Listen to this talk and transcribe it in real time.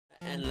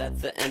and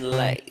leather and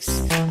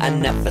lace. I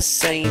never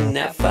say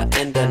never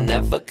and I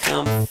never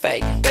come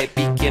fake.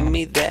 Baby, give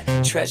me that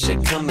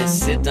treasure, come and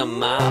sit on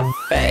my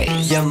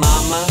face. Your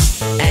mama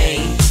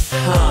ain't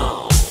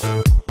home,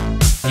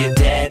 your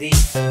daddy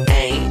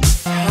ain't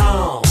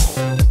home.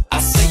 I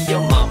say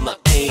your mama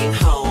ain't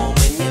home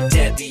and your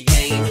daddy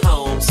ain't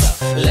home,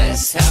 so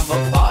let's have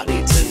a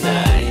party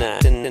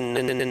tonight.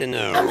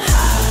 I'm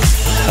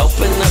high.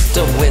 Open up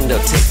the window,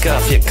 take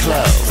off your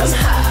clothes. I'm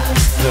high.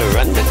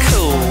 Run the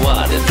cool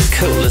water, the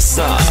coolest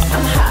song.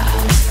 I'm high.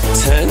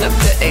 Turn up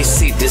the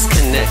AC,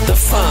 disconnect the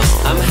phone.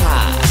 I'm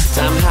high,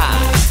 I'm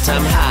high,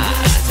 I'm high.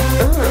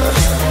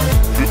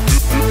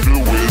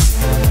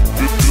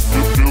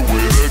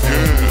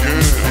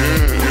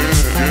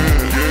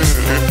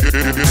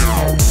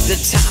 The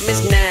time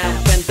is now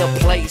and the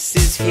place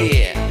is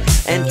here,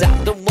 and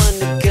I'm the one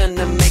who's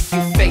gonna make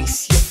you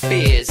face your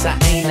fears. I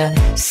ain't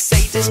a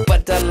sadist,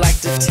 but I like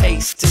to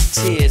taste the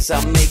tears.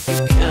 I'll make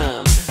you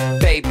come,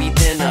 baby,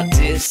 then I'll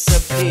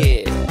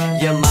disappear.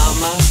 Your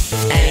mama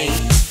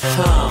ain't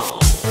home,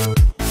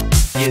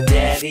 your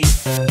daddy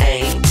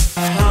ain't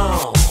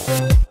home.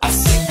 I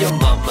say your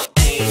mama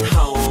ain't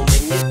home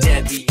and your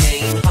daddy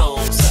ain't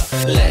home,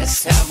 so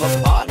let's have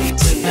a party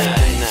tonight.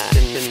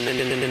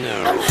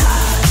 I'm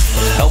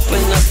high.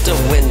 Open up the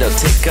window,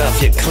 take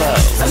off your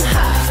clothes. I'm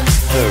high.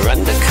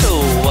 Run the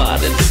cool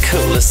water, the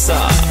coolest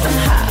song. I'm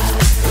high.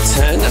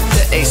 Turn up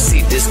the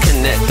AC,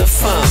 disconnect the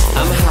phone.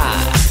 I'm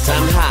high,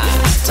 I'm high,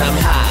 I'm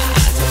high.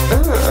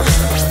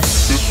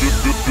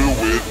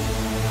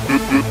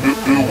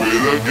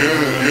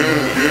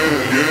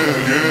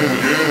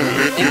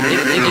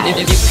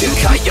 You can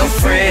call your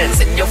friends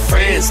and your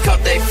friends call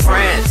their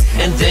friends,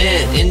 and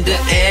then in the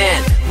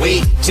end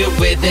we do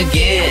it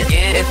again.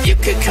 If you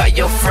could call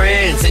your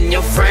friends and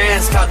your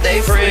friends call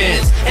their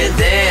friends, and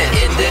then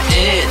in the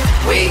end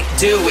we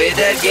do it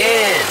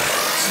again.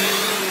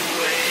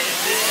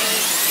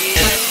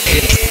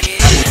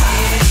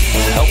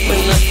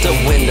 Open up the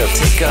window,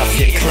 take off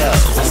your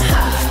clothes.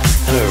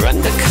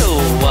 Run the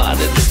cool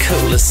water, the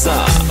coolest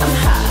song.